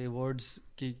 यहाँ के वर्ड्स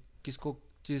की किसको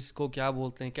चीज को क्या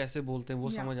बोलते हैं, कैसे बोलते हैं, वो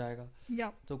समझ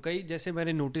आएगा। तो कई जैसे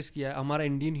मैंने नोटिस किया है, हमारा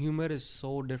Indian humour is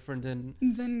so different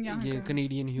than ये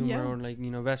कनेडियन ह्यूमर और लाइक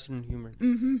वेस्टर्न ह्यूमर।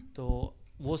 तो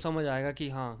वो समझ आएगा कि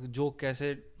हाँ जोक कैसे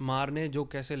मारने,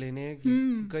 जोक कैसे लेने।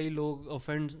 कई लोग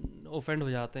ऑफेंड हो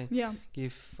जाते हैं कि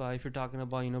if you talking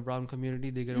about you know brown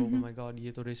community they oh my God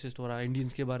ये तो रेसिस्ट हो रहा है,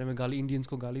 इंडियंस के बारे में गाली, इंडियंस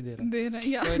को गाली दे रहा है।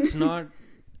 तो it's not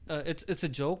it's a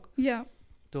joke.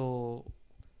 तो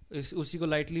उसी को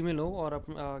लाइटली में लो और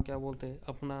क्या बोलते हैं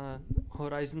अपना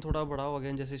होराइजन थोड़ा बढ़ाओ।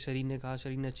 अगेन जैसे शरीर ने कहा,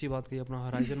 शरीर ने अच्छी बात कही, अपना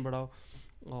होराइजन बढ़ाओ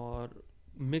और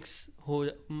मिक्स हो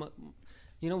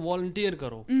यू नो वॉलंटियर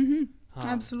करो।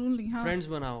 हाँ, फ्रेंड्स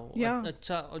बनाओ।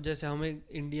 अच्छा, और जैसे हमें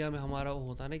इंडिया में हमारा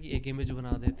होता है ना कि एक इमेज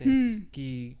बना देते हैं कि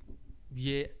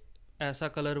ये ऐसा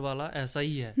कलर वाला ऐसा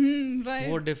ही है,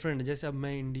 वो डिफरेंट। जैसे अब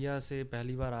मैं इंडिया से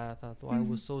पहली बार आया था तो I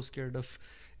was so scared of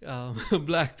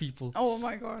black people. Oh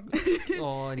my god.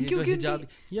 और ये जो हिजाबी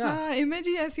इमेज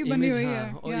ही ऐसी बनी हुई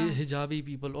है। और ये हिजाबी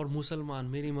पीपल और मुसलमान,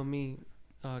 मेरी मम्मी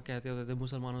कहते होते थे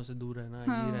मुसलमानों से दूर रहना है,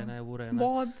 ये रहना है, वो रहना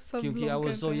है, क्योंकि I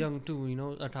was so young too you know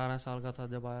 18 साल का था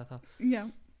जब आया था।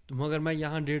 मगर मैं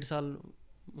यहाँ 1.5 साल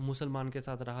मुसलमान के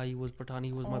साथ रहा। He was Pathan,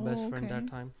 he was my best friend that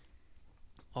time.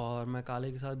 और मैं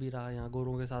काले के साथ भी रहा, यहाँ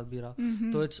गोरों के साथ भी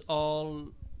रहा। तो it's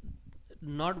all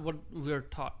not what we are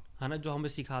taught, है ना, जो हमें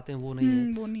सिखाते हैं वो नहीं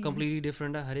है, कम्प्लीटली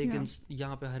डिफरेंट है। हर एक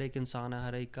यहाँ पे हर एक इंसान है,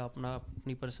 हर एक का अपना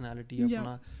अपनी पर्सनैलिटी है,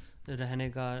 अपना रहने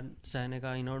का सहने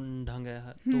का यू नो ढंग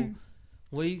है। तो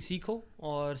वही सीखो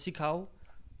और सिखाओ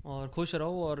और खुश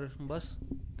रहो और बस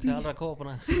ख्याल रखो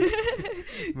अपना।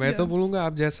 मैं तो बोलूँगा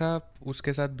आप जैसा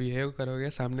उसके साथ बिहेव करोगे,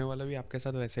 सामने वाला भी आपके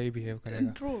साथ वैसे ही बिहेव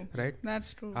करेगा। राइट?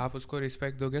 आप उसको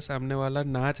रिस्पेक्ट दोगे, सामने वाला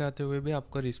ना चाहते हुए भी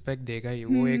आपको रिस्पेक्ट देगा ही।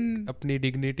 वो एक अपनी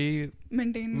डिग्निटी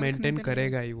मेंटेन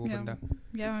करेगा ही वो बंदा।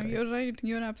 You are right,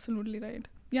 you are absolutely right.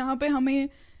 यहाँ पे हमें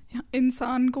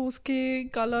इंसान को उसके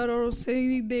कलर और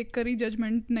उससे देख कर ही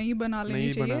जजमेंट नहीं बना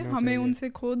लेनी चाहिए। हमें उनसे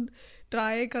खुद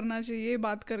ट्राई करना चाहिए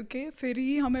बात करके, फिर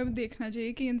ही हमें देखना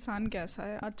चाहिए कि इंसान कैसा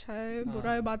है, अच्छा है,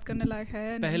 बुरा है, बात करने लायक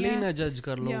है, पहले ही ना जज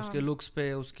कर लो उसके लुक्स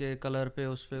पे, उसके कलर पे,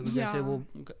 उस पे। जैसे वो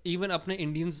इवन अपने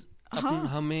इंडियंस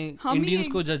हमें इंडियंस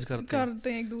को जज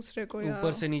करते हैं एक दूसरे को,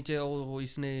 ऊपर से नीचे। ओ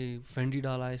इसने फेंडी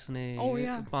डाला, इसने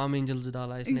पाम एंजल्स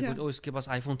डाला, इसने कुछ, इसके पास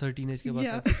आईफोन 13 है, इसके पास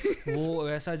वो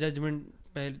ऐसा जजमेंट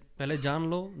पहले जान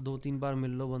लो, 2-3 बार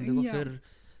मिल लो बंदे को, फिर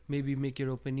maybe make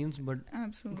your opinions but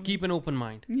absolutely keep an open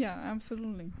mind. Yeah,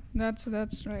 absolutely,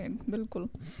 that's right, बिल्कुल।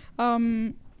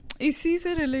 इसी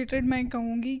से रिलेटेड मैं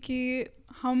कहूँगी कि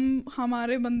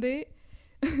हमारे बंदे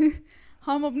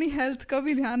हम अपनी हेल्थ का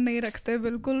भी ध्यान नहीं रखते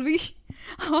बिल्कुल भी।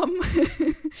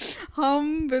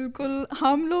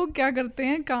 हम लोग क्या करते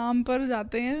हैं, काम पर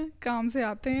जाते हैं, काम से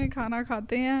आते हैं, खाना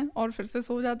खाते हैं और फिर से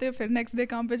सो जाते हैं, फिर नेक्स्ट डे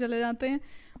काम पे चले जाते हैं।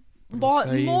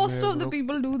 Most of the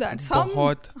people do that.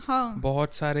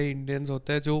 बहुत सारे इंडियंस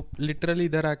होते हैं जो लिटरली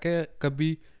इधर आके कभी,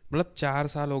 मतलब 4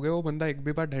 साल हो गए वो बंदा एक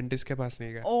भी बार डेंटिस्ट के पास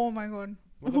नहीं गया। Oh my god,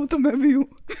 वो तो मैं भी हूँ।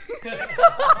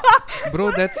 Bro,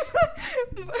 that's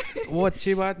वो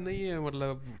अच्छी बात नहीं है,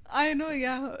 मतलब I know,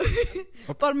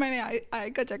 yeah. पर मैंने आई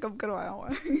का चेकअप करवाया हुआ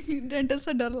है। डेंटिस्ट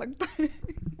से डर लगता है।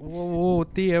 वो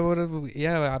होती है, वो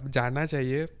यार आप जाना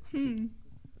चाहिए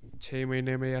 6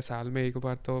 महीने में या साल में एक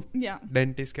बार तो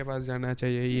डेंटिस्ट के पास जाना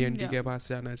चाहिए, ENT के पास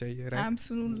जाना चाहिए।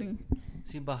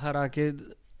 एब्सोल्युटली। बाहर आके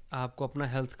आपको अपना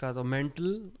हेल्थ का तो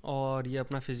मेंटल और ये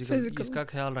अपना फिजिकल इसका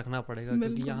ख्याल रखना पड़ेगा,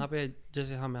 क्योंकि यहाँ पे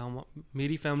जैसे हम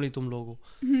मेरी फैमिली तुम लोग हो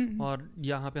और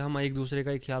यहाँ पे हम एक दूसरे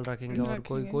का ही ख्याल रखेंगे और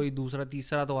कोई दूसरा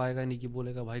तीसरा तो आएगा नहीं कि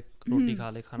बोलेगा भाई रोटी खा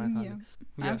ले, खाना खा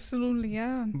ले। एब्सोल्युटली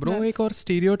ब्रो, एक और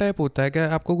स्टीरियोटाइप होता है कि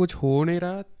आपको कुछ हो नहीं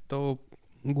रहा तो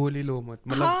गोली लो मत,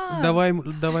 मतलब दवाई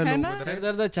लो मत। सिर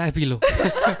दर्द है चाय पी लो।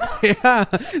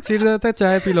 सिर दर्द है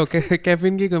चाय पी लो,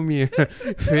 कैफीन की कमी है।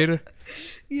 फिर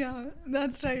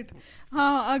that's right.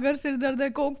 हाँ, अगर सिर दर्द है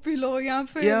कोक पी लो, या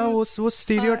फिर वो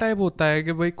स्टीरियोटाइप होता है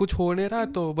कि भाई कुछ हो नहीं रहा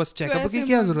तो बस चेकअप की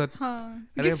क्या जरूरत।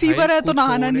 अरे फीवर है तो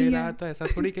नहाना नहीं है, तो ऐसा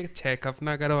थोड़ी कि चेकअप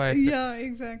ना करवाए।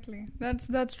 Exactly,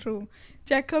 that's true.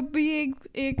 चेकअप भी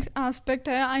एक एस्पेक्ट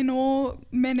है। आई नो,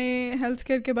 मैंने हेल्थ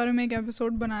केयर के बारे में एक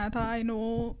एपिसोड बनाया था। आई नो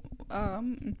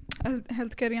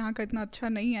हेल्थ केयर यहाँ का इतना अच्छा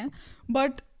नहीं है,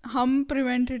 बट हम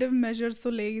प्रिवेंटिव मेजर्स तो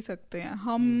ले ही सकते हैं।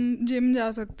 हम जिम जा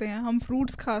सकते हैं, हम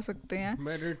फ्रूट्स खा सकते हैं।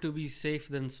 Better to be safe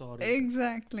than sorry.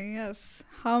 Exactly, yes.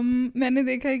 मैंने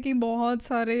देखा है कि बहुत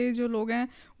सारे जो लोग हैं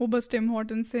वो बस टिम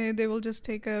हॉर्टन से they will just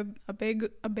take a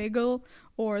bagel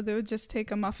or they will just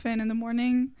take a muffin in the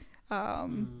morning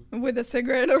with a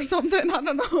cigarette or something, I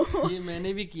don't know. ये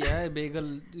मैंने भी किया है,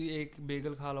 एक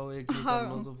बेगल खा लो, एक ही कर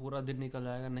लो तो पूरा दिन निकल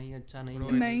जाएगा. नहीं अच्छा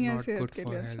नहीं है सेहत के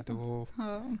लिए अच्छा.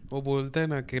 वो बोलते हैं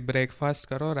ना कि ब्रेकफास्ट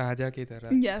करो राजा की तरह,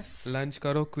 yes, लंच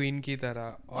करो क्वीन की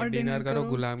तरह और डिनर करो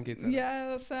गुलाम की तरह.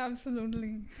 yes,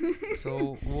 absolutely. So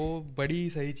वो बड़ी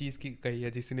सही चीज की कही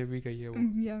है जिसने भी कही है वो.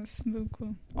 yes,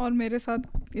 बिल्कुल. और मेरे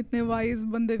साथ इतने वाइज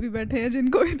बंदे भी बैठे हैं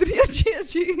जिनको इतनी अच्छी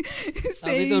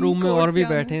अभी तो रूम में और भी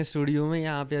बैठे हैं स्टूडियो में.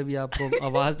 यहाँ पे अभी आपको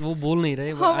आवाज वो बोल नहीं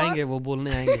रहे, आएंगे, वो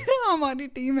बोलने आएंगे. हमारी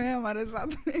टीम है हमारे साथ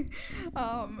में.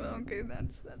 Okay,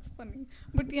 that's funny.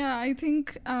 But yeah, I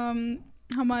think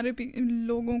हमारे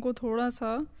लोगों को थोड़ा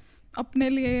सा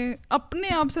अपने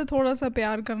आप से थोड़ा सा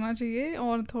प्यार करना चाहिए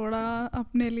और थोड़ा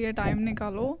अपने लिए टाइम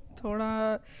निकालो.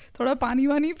 थोड़ा पानी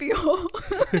वानी पियो.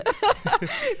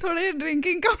 थोड़े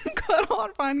ड्रिंकिंग कम करो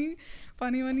और पानी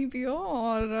वानी पियो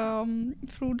और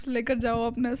फ्रूट्स लेकर जाओ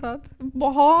अपने साथ.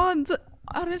 बहुत,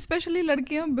 और स्पेशली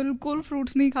लड़कियां बिल्कुल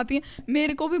फ्रूट्स नहीं खाती हैं.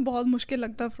 मेरे को भी बहुत मुश्किल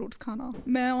लगता है फ्रूट्स खाना.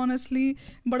 मैं ऑनेस्टली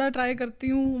बड़ा ट्राई करती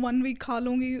हूँ, 1 वीक खा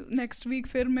लूँगी, नेक्स्ट वीक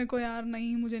फिर मेरे को यार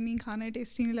नहीं, मुझे नहीं खाने,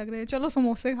 टेस्टी नहीं लग रहे, चलो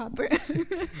समोसे खाते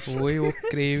हैं. वही वो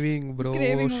क्रेविंग ब्रो,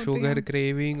 शुगर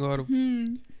क्रेविंग. और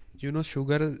यू नो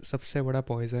शुगर सबसे बड़ा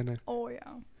पॉइजन है. ओह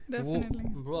या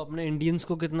ब्रो, अपने इंडियंस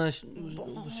को कितना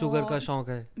शुगर का शौक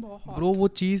है ब्रो. वो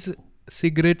चीज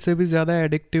सिगरेट से भी ज्यादा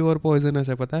एडिक्टिव और पॉइजनस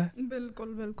है, पता है.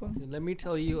 बिल्कुल. Let me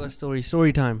tell you a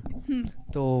story time.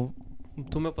 तो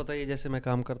तुम्हें पता ही, जैसे मैं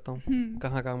काम करता हूँ,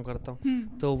 कहाँ काम करता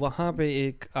हूँ, तो वहाँ पे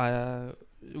एक आया,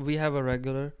 we have a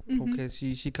regular, okay,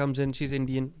 she comes in, she's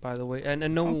Indian by the way, and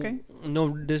no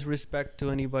disrespect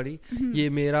to anybody, ये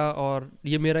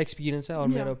मेरा experience है और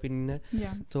मेरा opinion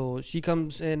है. तो she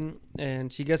comes in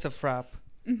and she gets a frap,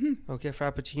 okay,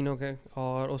 frappuccino के,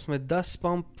 और उसमें 10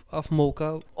 pump of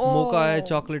mocha है,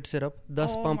 chocolate syrup,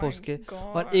 10 pump उसके,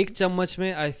 और 1 चम्मच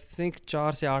में I think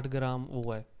 4 से 8 ग्राम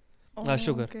वो है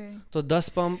शुगर. तो 10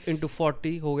 पम्प इंटू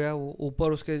 40 हो गया. वो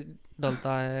ऊपर उसके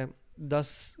डलता है 10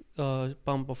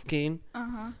 पम्प ऑफ केन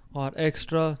और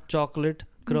एक्स्ट्रा चॉकलेट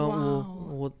क्रम,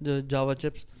 वो जावा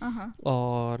चिप्स,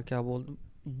 और क्या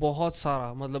बहुत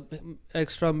सारा, मतलब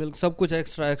एक्स्ट्रा मिल्क, सब कुछ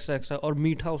एक्स्ट्रा, और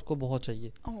मीठा उसको बहुत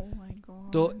चाहिए.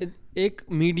 तो एक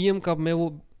मीडियम कप में वो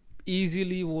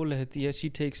इजीली वो लेती है. She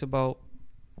takes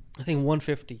about I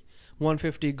think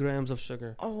 150 grams of sugar.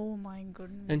 Oh my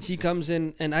goodness. And she comes in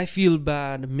and I feel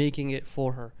bad making it for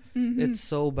her. It's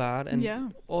so bad. And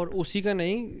और उसी का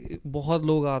नहीं, बहुत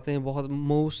लोग आते हैं,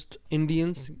 most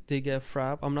Indians, they get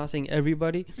frap. I'm not saying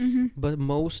everybody, but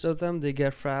most of them, they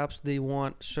get fraps. They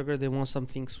want sugar, they want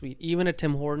something sweet. Even at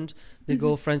Tim Hortons, they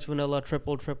go French vanilla,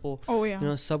 triple. Oh yeah. You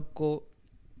know, सबको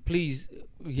please,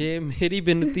 ये मेरी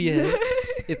विनती है,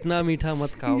 इतना मीठा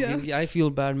मत खाओ. Yes. I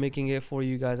feel bad making it for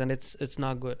you guys, and it's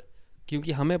not good.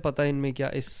 क्योंकि हमें पता है इनमें क्या,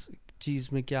 इस चीज़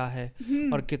में क्या है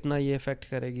और कितना ये इफेक्ट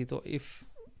करेगी. तो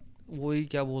वही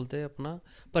क्या बोलते हैं, अपना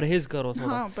परहेज करो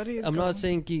थोड़ा. आई एम नॉट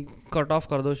सेइंग कि कट ऑफ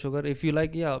कर दो शुगर. इफ़ यू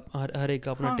लाइक, या हर एक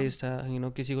का अपना टेस्ट है, यू नो,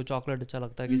 किसी को चॉकलेट अच्छा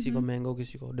लगता है, किसी को मैंगो,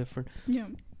 किसी को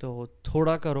डिफरेंट. तो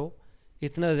थोड़ा करो,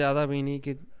 इतना ज़्यादा भी नहीं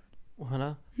कि, है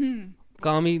ना,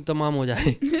 काम ही तमाम हो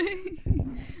जाए.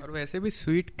 और वैसे भी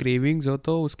स्वीट क्रेविंग्स हो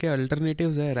तो उसके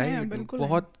अल्टरनेटिव्स है, राइट.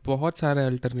 बहुत सारे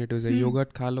अल्टरनेटिव्स है.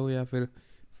 योगर्ट खा लो या फिर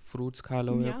फ्रूट्स खा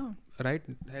लो, राइट.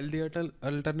 हेल्दी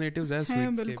अल्टरनेटिव्स है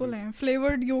स्वीट्स के. बिल्कुल है.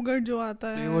 फ्लेवर्ड योगर्ट जो आता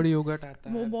है,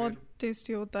 वो बहुत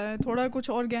टेस्टी होता है. थोड़ा कुछ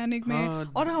ऑर्गेनिक में.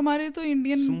 और हमारे तो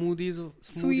इंडियन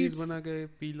स्मूदीज बना के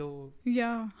पी लो.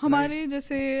 या हमारे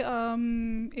जैसे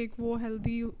एक वो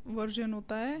हेल्दी वर्जन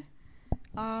होता है,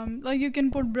 like you can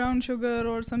put brown sugar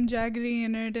or some jaggery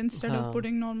in it instead of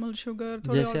putting normal sugar.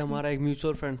 जैसे हमारा एक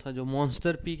म्यूचुअल फ्रेंड था जो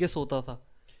मॉन्स्टर पी के सोता था.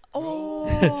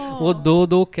 वो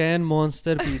 2 कैन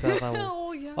मॉन्स्टर पीता था वो.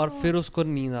 और फिर उसको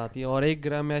नींद आती है. और 1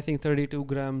 ग्राम में आई थिंक 32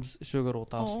 ग्राम्स शुगर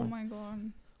होता है उसमें. Oh my god.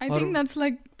 I think that's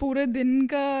like पूरे दिन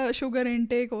का शुगर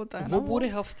इनटेक होता है. वो पूरे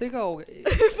हफ्ते का होगा.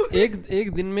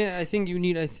 एक दिन में I think you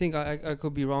need, I think I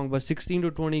could be wrong, but 16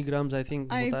 to 20 grams I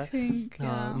think होता है.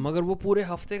 मगर वो पूरे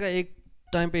हफ्ते का एक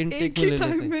टाइम पे इनटेक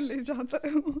में ले जाता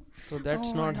है. तो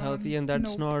that's not healthy and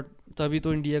that's not. तभी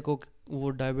तो इंडिया को वो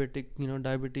डायबिटिक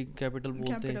कैपिटल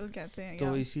बोलते हैं.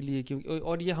 तो इसीलिए, क्योंकि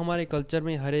और ये हमारे कल्चर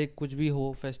में हर एक कुछ भी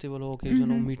हो, फेस्टिवल हो,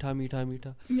 ओकेजन हो,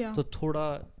 मीठा. तो थोड़ा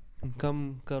कम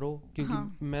करो.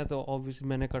 क्योंकि मैं तो ऑब्वियसली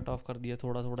मैंने कट ऑफ कर दिया,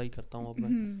 थोड़ा ही करता हूँ अब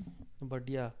मैं. बट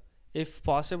या इफ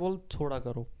पॉसिबल थोड़ा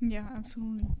करो. या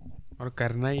एब्सोल्युटली. और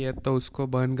करना ही है तो उसको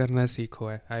बर्न करना सीखो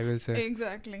है. I will say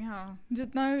exactly. हाँ,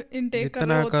 जितना इनटेक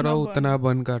करो उतना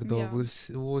बर्न कर दो.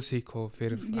 वो सीखो.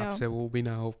 फिर आपसे वो भी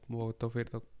ना हो वो तो फिर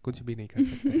तो कुछ भी नहीं कर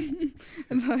सकते.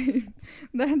 Right,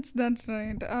 that's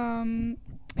right.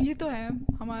 ये तो है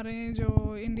हमारे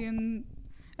जो इंडियन,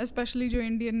 स्पेशली जो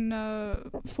इंडियन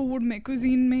फूड में,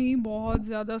 कुजीन में ही बहुत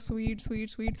ज़्यादा sweet.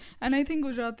 And I think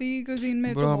Gujarati cuisine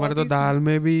में तो हमारे तो दाल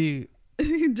में भी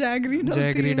जैगरी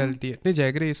डलती है. नहीं,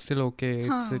 jaggery is still okay.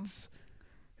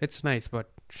 It's nice but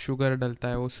sugar डलता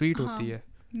है, वो स्वीट होती है.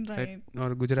 राइट.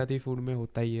 और गुजराती फूड में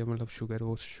होता ही है, मतलब शुगर,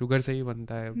 वो शुगर से ही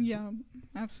बनता है. या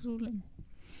एब्सोल्युटली.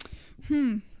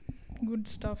 Good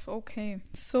stuff. ओके,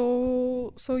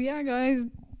 सो या guys,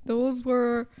 those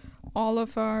were all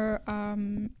of our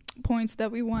points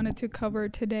that we wanted to cover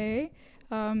today.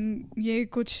 ये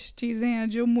कुछ चीज़ें हैं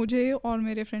जो मुझे और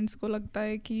मेरे फ्रेंड्स को लगता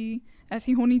है कि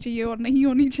ऐसी होनी चाहिए और नहीं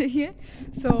होनी चाहिए.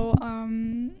 So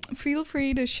feel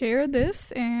free to share this,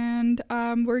 and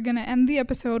we're going to end the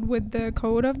episode with the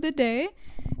quote of the day.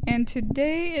 And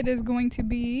today it is going to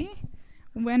be,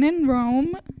 when in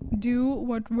Rome, do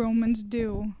what Romans do.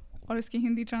 और इसकी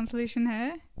Hindi translation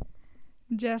है,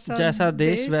 जैसा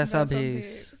देश वैसा भेष.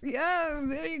 Yes,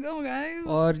 there you go guys.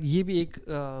 और ये भी एक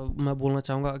मैं बोलना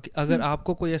चाहूँगा कि अगर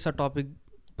आपको कोई ऐसा टॉपिक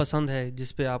पसंद है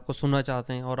जिस पे आपको सुनना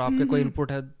चाहते हैं और आपके कोई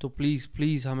इनपुट है तो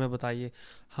प्लीज़ हमें बताइए.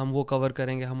 हम वो कवर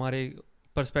करेंगे हमारे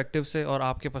पर्सपेक्टिव से और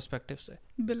आपके पर्सपेक्टिव से.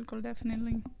 बिल्कुल,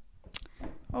 definitely.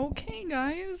 Okay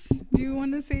guys, do you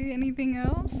want to say anything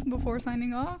else before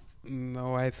signing off?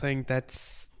 No, I think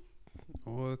that's,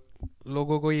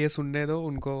 लोगों को ये सुनने दो,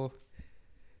 उनको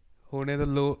होने दो,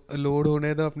 लोड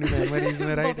होने दो अपनी मेमोरीज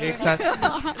में. राइट.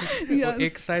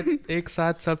 एक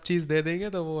साथ सब चीज दे देंगे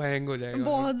तो वो हैंग हो जाएगा.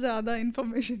 बहुत ज्यादा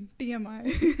information.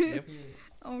 TMI.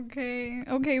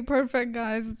 Okay, perfect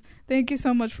guys. Thank you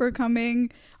so much for coming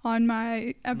on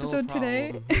my episode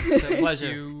today. It's a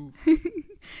pleasure.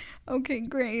 Okay,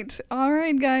 great. All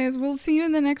right guys, we'll see you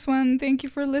in the next one. Thank you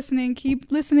for listening.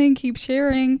 Keep listening, keep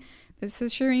sharing. This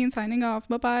is Shireen signing off.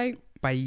 Bye-bye.